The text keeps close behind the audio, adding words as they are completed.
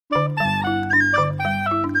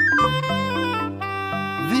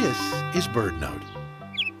is BirdNote.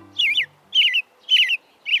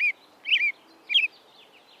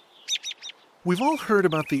 We've all heard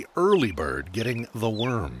about the early bird getting the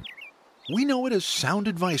worm. We know it as sound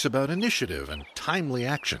advice about initiative and timely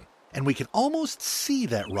action, and we can almost see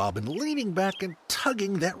that robin leaning back and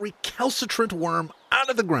tugging that recalcitrant worm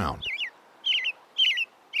out of the ground.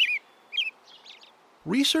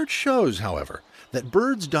 Research shows, however, that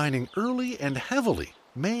birds dining early and heavily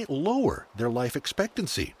may lower their life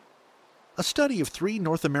expectancy. A study of 3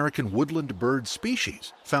 North American woodland bird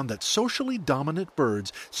species found that socially dominant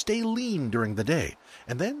birds stay lean during the day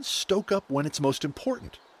and then stoke up when it's most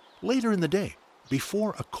important, later in the day,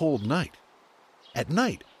 before a cold night. At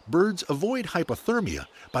night, birds avoid hypothermia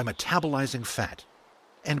by metabolizing fat,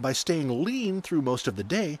 and by staying lean through most of the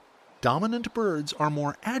day, dominant birds are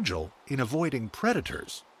more agile in avoiding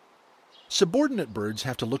predators. Subordinate birds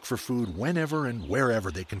have to look for food whenever and wherever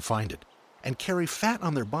they can find it, and carry fat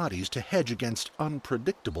on their bodies to hedge against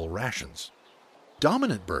unpredictable rations.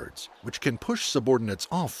 Dominant birds, which can push subordinates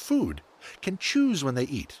off food, can choose when they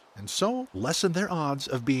eat, and so lessen their odds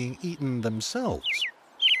of being eaten themselves.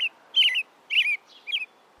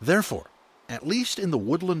 Therefore, at least in the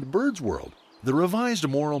woodland birds world, the revised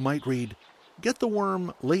moral might read, "Get the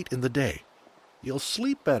worm late in the day. You'll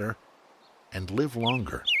sleep better and live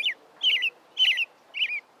longer."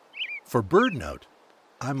 For BirdNote,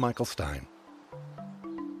 I'm Michael Stein.